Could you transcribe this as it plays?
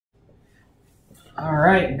All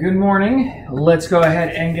right, good morning. Let's go ahead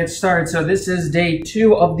and get started. So this is day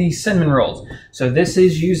 2 of the cinnamon rolls. So this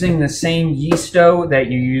is using the same yeast dough that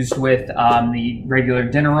you used with the regular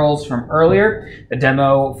dinner rolls from earlier. The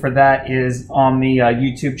demo for that is on the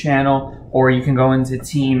YouTube channel, or you can go into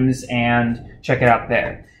Teams and check it out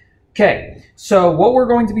there. Okay, so what we're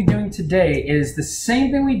going to be doing today is the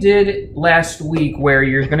same thing we did last week, where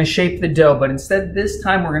you're going to shape the dough, but instead this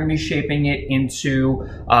time we're going to be shaping it into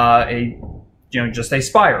just a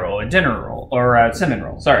spiral, a dinner roll, or a cinnamon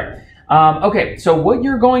roll, sorry. Okay, so what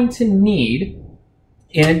you're going to need,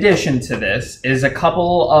 in addition to this, is a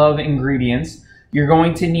couple of ingredients. You're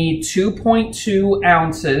going to need 2.2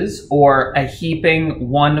 ounces, or a heaping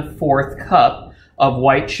 1/4 cup of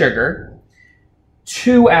white sugar,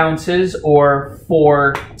 2 ounces, or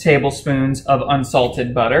 4 tablespoons of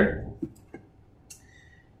unsalted butter,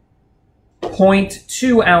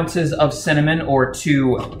 0.2 ounces of cinnamon, or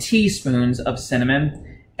 2 teaspoons of cinnamon,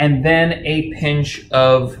 and then a pinch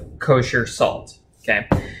of kosher salt. Okay,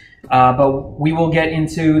 but we will get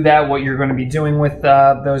into that, what you're going to be doing with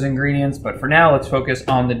those ingredients. But for now, let's focus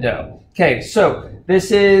on the dough. Okay, so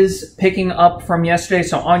this is picking up from yesterday.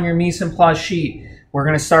 So on your Mise En Place sheet, we're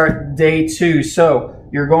going to start day 2. So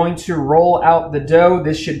you're going to roll out the dough.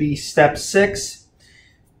 This should be step 6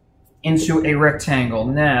 into a rectangle.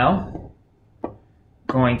 Now,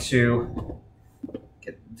 going to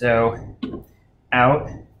get the dough out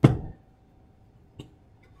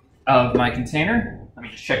of my container. Let me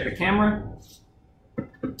just check the camera. All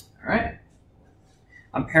right.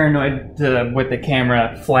 I'm paranoid with the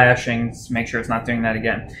camera flashing to make sure it's not doing that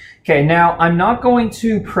again. Okay, now I'm not going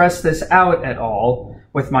to press this out at all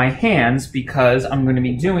with my hands because I'm going to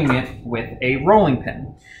be doing it with a rolling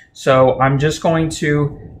pin. So I'm just going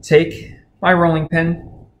to take my rolling pin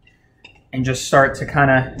and just start to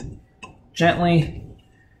kind of gently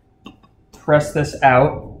press this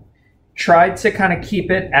out. Try to kind of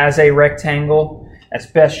keep it as a rectangle as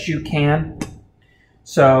best you can.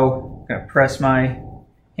 So I'm going to press my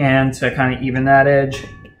hand to kind of even that edge,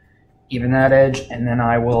 and then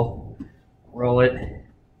I will roll it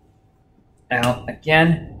out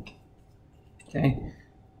again. Okay.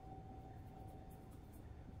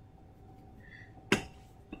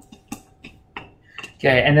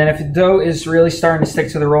 Okay, and then if the dough is really starting to stick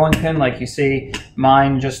to the rolling pin, like you see,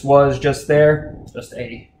 mine just there, just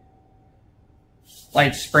a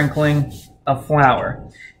light sprinkling of flour.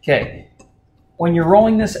 Okay, when you're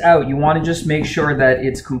rolling this out, you want to just make sure that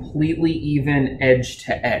it's completely even edge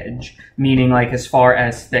to edge, meaning like as far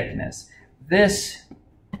as thickness. This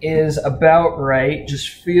is about right.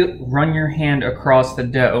 Just run your hand across the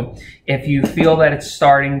dough. If you feel that it's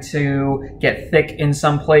starting to get thick in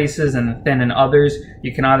some places and thin in others,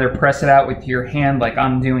 you can either press it out with your hand like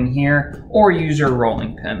I'm doing here, or use your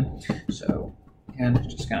rolling pin. So again,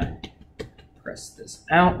 just gonna press this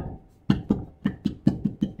out.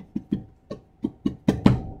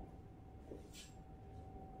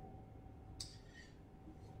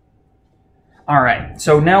 All right,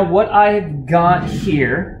 so now what I've got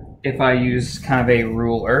here, if I use kind of a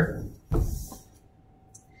ruler,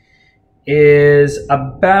 is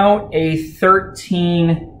about a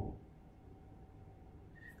 13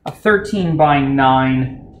 by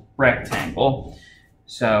 9 rectangle.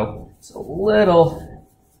 So it's a little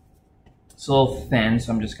thin,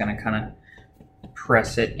 so I'm just gonna kind of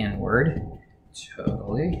press it inward,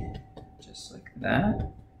 totally, just like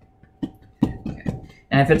that.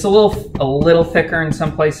 And if it's a little thicker in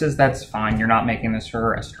some places, that's fine. You're not making this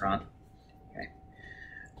for a restaurant. Okay.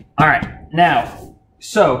 All right. Now,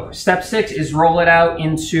 so step 6 is roll it out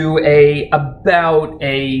into about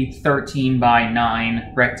a 13 by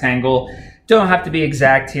 9 rectangle. Don't have to be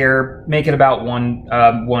exact here. Make it about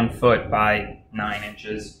 1 foot by 9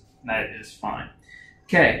 inches. That is fine.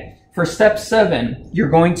 Okay. For step 7, you're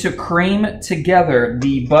going to cream together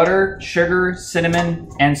the butter, sugar, cinnamon,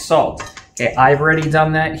 and salt. Okay, I've already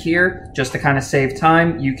done that here just to kind of save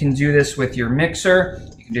time. You can do this with your mixer.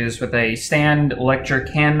 You can do this with a stand electric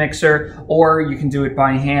hand mixer, or you can do it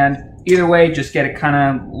by hand. Either way, just get it kind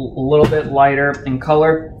of a little bit lighter in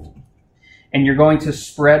color. And you're going to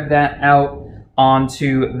spread that out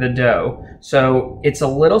onto the dough. So it's a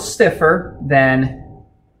little stiffer than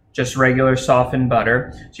just regular softened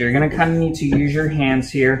butter. So you're going to kind of need to use your hands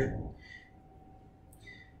here.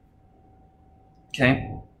 Okay.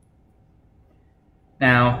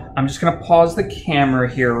 Now, I'm just going to pause the camera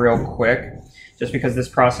here real quick, just because this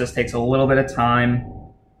process takes a little bit of time,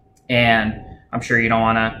 and I'm sure you don't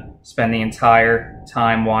want to spend the entire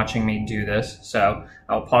time watching me do this. So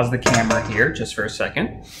I'll pause the camera here just for a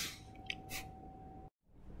second.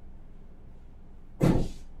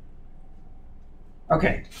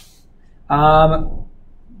 Okay.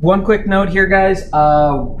 One quick note here, guys.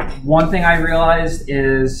 One thing I realized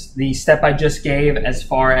is the step I just gave as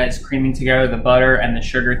far as creaming together the butter and the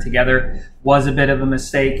sugar together was a bit of a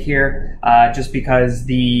mistake here, just because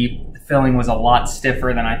the filling was a lot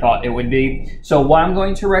stiffer than I thought it would be. So what I'm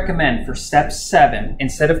going to recommend for step 7,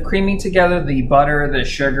 instead of creaming together the butter, the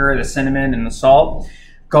sugar, the cinnamon, and the salt,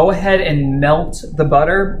 go ahead and melt the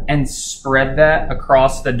butter and spread that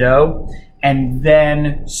across the dough, and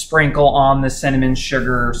then sprinkle on the cinnamon,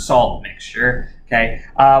 sugar, salt mixture. Okay,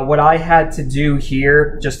 what I had to do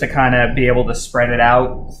here, just to kind of be able to spread it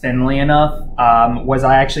out thinly enough, was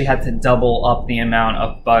I actually had to double up the amount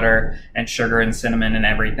of butter and sugar and cinnamon and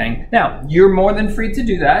everything. Now, you're more than free to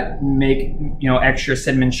do that. Make, extra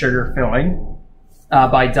cinnamon sugar filling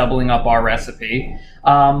by doubling up our recipe.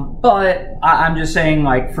 But I'm just saying,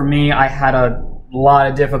 like, for me, I had a lot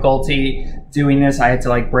of difficulty doing this. I had to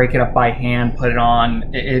like break it up by hand, put it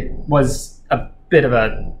on. It was a bit of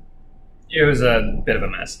a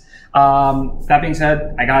mess. That being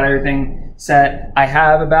said, I got everything set. I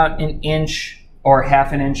have about an inch or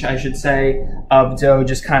half an inch, I should say, of dough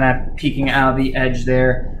just kind of peeking out of the edge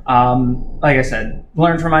there. Like I said,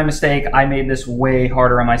 learn from my mistake. I made this way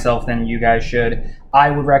harder on myself than you guys should. I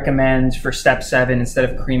would recommend for step 7, instead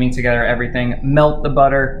of creaming together everything, melt the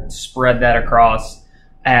butter, spread that across,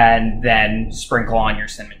 and then sprinkle on your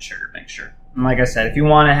cinnamon sugar mixture. And like I said, if you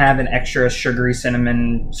want to have an extra sugary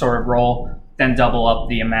cinnamon sort of roll, then double up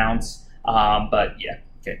the amounts. But yeah,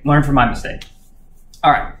 okay, learn from my mistake.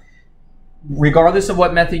 All right. Regardless of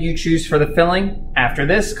what method you choose for the filling, after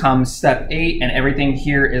this comes step 8, and everything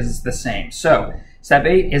here is the same. So step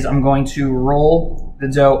 8 is I'm going to roll the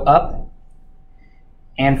dough up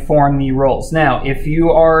and form the rolls. Now, if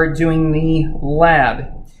you are doing the lab,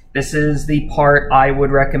 this is the part I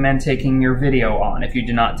would recommend taking your video on if you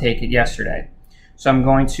did not take it yesterday. So I'm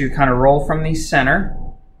going to kind of roll from the center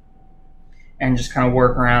and just kind of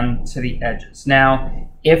work around to the edges. Now,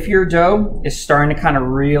 if your dough is starting to kind of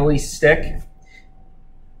really stick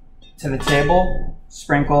to the table,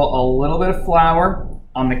 sprinkle a little bit of flour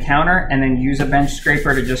on the counter and then use a bench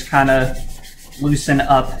scraper to just kind of loosen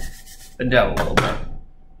up the dough a little bit.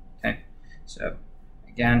 Okay, so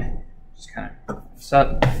again, just kind of put this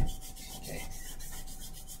up. Okay.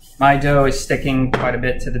 My dough is sticking quite a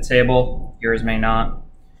bit to the table. Yours may not.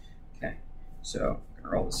 Okay, so I'm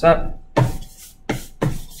gonna roll this up.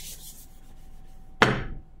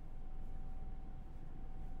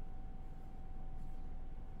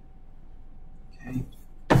 Okay.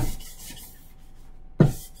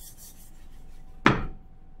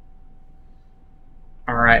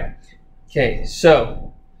 All right. Okay,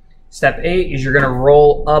 so step 8 is you're gonna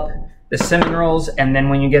roll up the cinnamon rolls, and then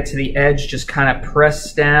when you get to the edge, just kind of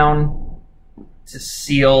press down to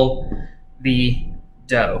seal the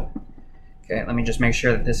dough. Okay, let me just make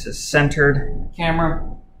sure that this is centered.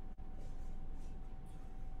 Camera.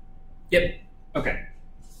 Yep, okay.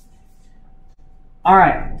 All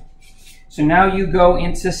right, so now you go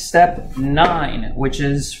into step 9, which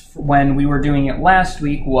is when we were doing it last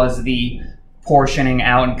week, was the portioning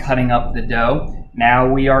out and cutting up the dough.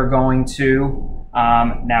 Now we are going to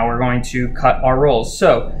cut our rolls.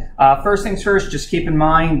 So first things first, just keep in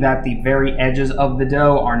mind that the very edges of the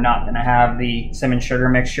dough are not going to have the cinnamon sugar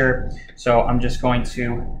mixture. So I'm just going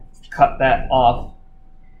to cut that off.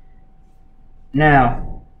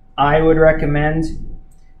 Now, I would recommend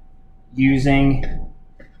using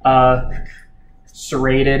a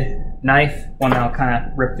serrated knife, one that'll kind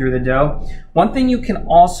of rip through the dough. One thing you can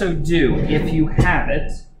also do, if you have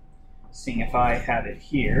it, seeing if I have it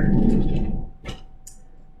here.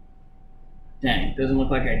 Dang, doesn't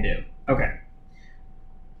look like I do. Okay.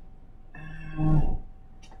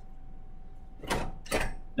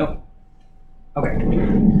 Nope. Okay.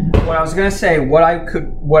 What I was gonna say, what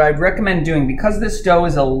I'd recommend doing, because this dough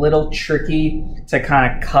is a little tricky to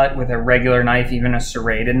kind of cut with a regular knife, even a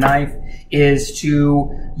serrated knife, is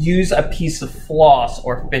to use a piece of floss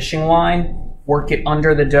or fishing line, work it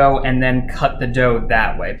under the dough, and then cut the dough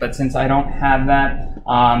that way. But since I don't have that,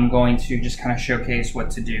 I'm going to just kind of showcase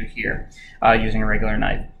what to do here using a regular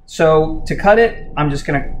knife. So to cut it, I'm just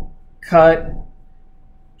gonna cut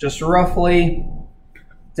just roughly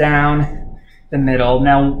down the middle.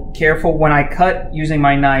 Now, careful, when I cut using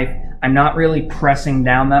my knife, I'm not really pressing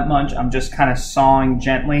down that much. I'm just kind of sawing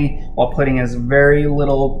gently while putting as very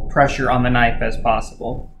little pressure on the knife as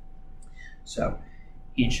possible. So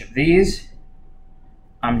each of these,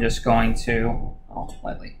 I'm just going to, I'll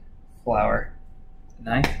lightly flour the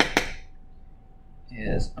knife,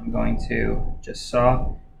 I'm going to just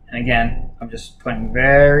saw, and again, I'm just putting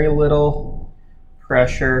very little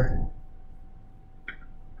pressure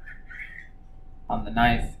on the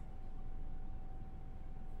knife.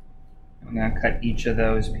 I'm going to cut each of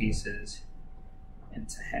those pieces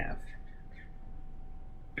into half.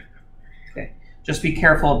 Okay, just be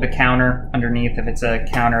careful of the counter underneath. If it's a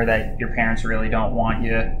counter that your parents really don't want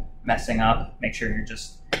you messing up, make sure you're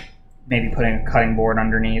just maybe putting a cutting board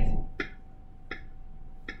underneath.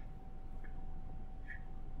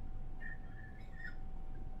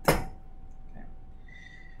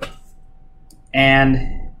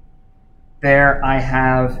 And there I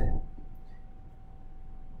have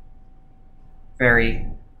very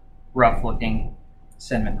rough looking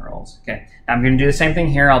cinnamon rolls. Okay, now I'm going to do the same thing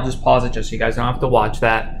here. I'll just pause it just so you guys don't have to watch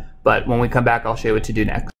that. But when we come back, I'll show you what to do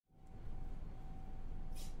next.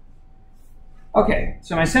 Okay,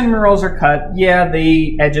 so my cinnamon rolls are cut. Yeah,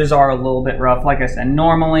 the edges are a little bit rough. Like I said,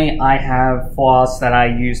 normally I have floss that I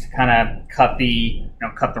use to kind of cut the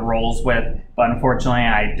rolls with, but unfortunately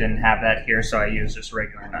I didn't have that here, so I used just a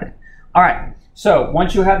regular knife. All right, so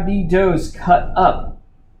once you have the doughs cut up,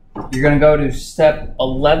 you're gonna go to step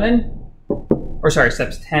 10,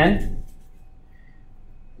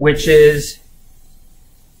 which is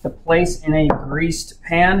to place in a greased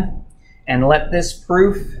pan and let this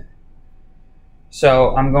proof.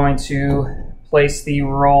 So I'm going to place the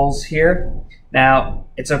rolls here. Now,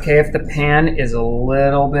 it's okay if the pan is a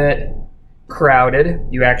little bit crowded.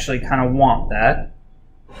 You actually kind of want that.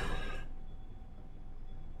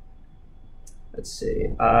 Let's see.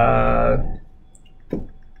 Yeah,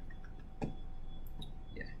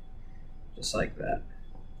 just like that.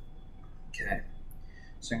 Okay.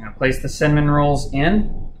 So I'm going to place the cinnamon rolls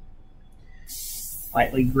in.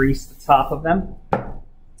 Lightly grease the top of them.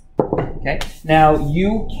 Okay. Now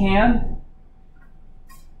you can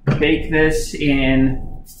bake this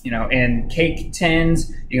in, in cake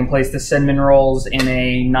tins. You can place the cinnamon rolls in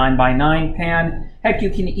a 9x9 pan. Heck,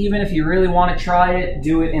 you can even, if you really want to try it,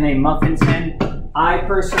 do it in a muffin tin. I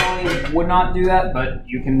personally would not do that, but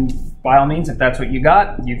you can, by all means, if that's what you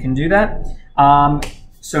got, you can do that.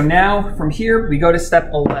 So now from here, we go to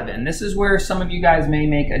step 11. This is where some of you guys may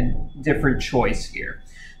make a different choice here.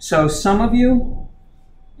 So some of you,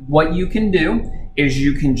 what you can do is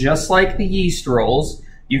you can, just like the yeast rolls,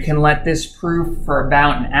 you can let this proof for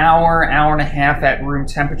about an hour, hour and a half at room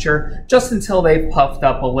temperature, just until they've puffed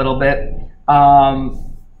up a little bit.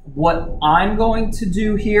 What I'm going to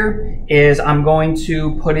do here is I'm going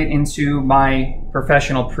to put it into my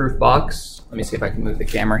professional proof box. Let me see if I can move the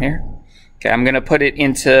camera here. Okay, I'm going to put it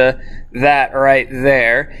into that right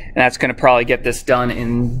there, and that's going to probably get this done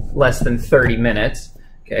in less than 30 minutes.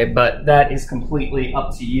 Okay, but that is completely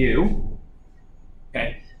up to you.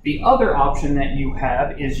 Okay, the other option that you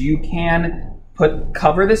have is you can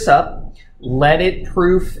cover this up, let it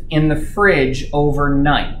proof in the fridge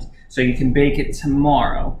overnight, so you can bake it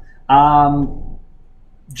tomorrow.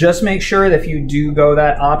 Just make sure that if you do go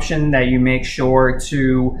that option, that you make sure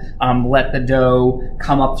to let the dough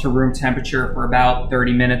come up to room temperature for about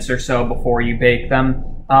 30 minutes or so before you bake them.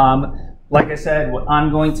 Like I said, what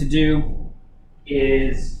I'm going to do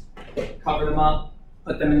is cover them up,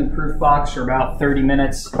 put them in the proof box for about 30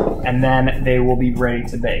 minutes, and then they will be ready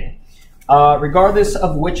to bake. Regardless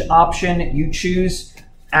of which option you choose,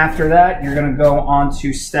 after that, you're going to go on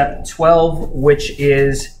to step 12, which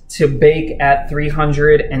is to bake at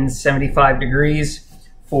 375 degrees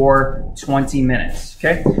for 20 minutes.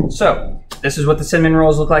 Okay, so this is what the cinnamon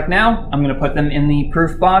rolls look like now. I'm going to put them in the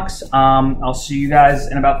proof box. I'll see you guys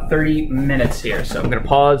in about 30 minutes here. So I'm going to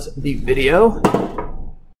pause the video.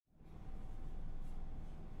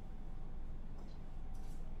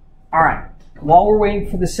 All right. While we're waiting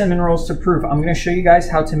for the cinnamon rolls to proof, I'm going to show you guys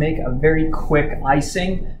how to make a very quick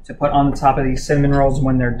icing to put on the top of these cinnamon rolls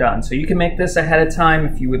when they're done. So you can make this ahead of time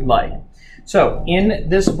if you would like. So in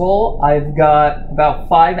this bowl, I've got about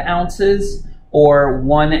 5 ounces or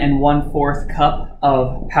 1 1/4 cup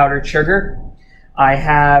of powdered sugar. I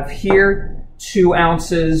have here 2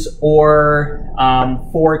 ounces or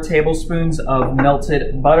 4 tablespoons of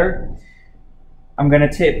melted butter. I'm going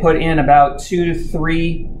to put in about 2 to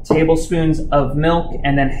 3 tablespoons of milk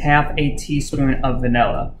and then half a teaspoon of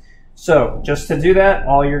vanilla. So just to do that,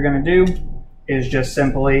 all you're going to do is just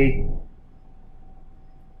simply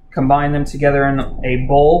combine them together in a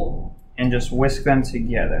bowl and just whisk them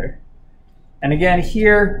together. And again,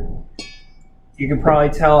 here, you can probably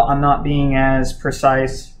tell I'm not being as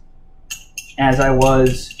precise as I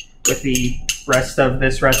was with the rest of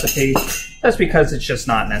this recipe. That's because it's just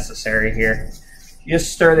not necessary here. You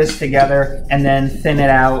just stir this together and then thin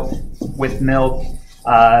it out with milk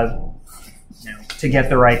to get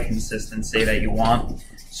the right consistency that you want.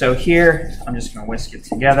 So here, I'm just going to whisk it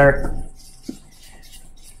together.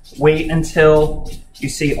 Wait until You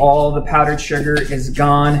see all the powdered sugar is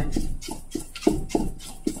gone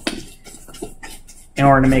in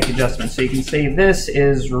order to make adjustments. So you can see this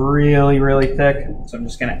is really, really thick. So I'm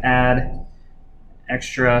just going to add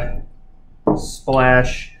extra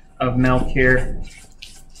splash of milk here.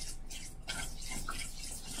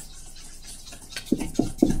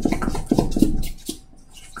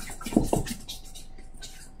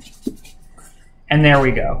 And there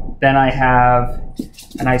we go. Then I have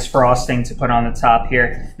a nice frosting to put on the top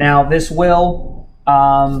here. Now this will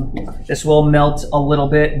melt a little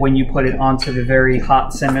bit when you put it onto the very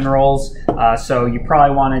hot cinnamon rolls. So you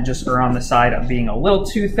probably want to just err on the side of being a little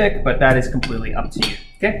too thick, but that is completely up to you.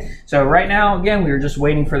 Okay, so right now, again, we were just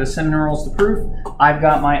waiting for the cinnamon rolls to proof. I've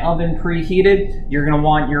got my oven preheated. You're gonna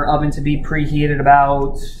want your oven to be preheated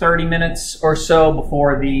about 30 minutes or so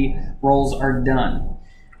before the rolls are done.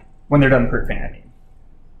 When they're done proofing, I mean.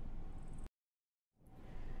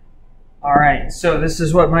 All right, so this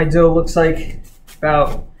is what my dough looks like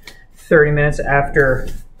about 30 minutes after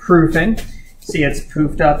proofing. See, it's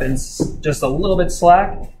poofed up and just a little bit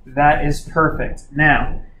slack. That is perfect.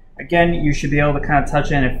 Now, again, you should be able to kind of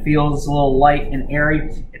touch it and it feels a little light and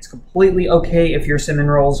airy. It's completely okay if your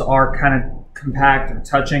cinnamon rolls are kind of compact or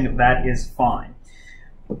touching, that is fine.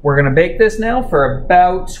 We're gonna bake this now for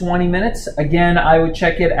about 20 minutes. Again, I would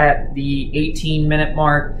check it at the 18-minute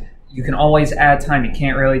mark. You can always add time, you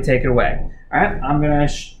can't really take it away. All right, I'm gonna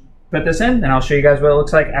put this in and I'll show you guys what it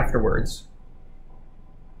looks like afterwards.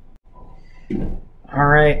 All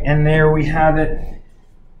right, and there we have it.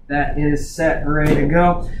 That is set, ready to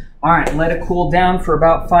go. All right, let it cool down for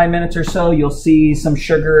about 5 minutes or so. You'll see some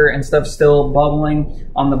sugar and stuff still bubbling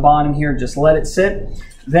on the bottom here. Just let it sit.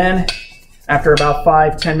 Then after about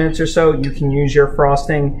 5-10 minutes or so, you can use your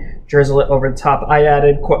frosting, drizzle it over the top. I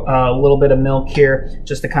added a little bit of milk here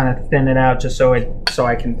just to kind of thin it out, just so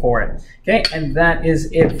I can pour it. Okay, and that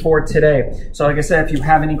is it for today. So like I said, if you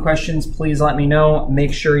have any questions, please let me know.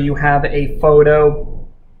 Make sure you have a photo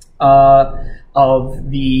of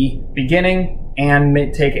the beginning and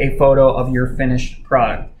take a photo of your finished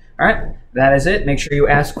product. All right, that is it. Make sure you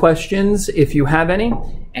ask questions if you have any,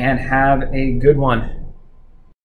 and have a good one.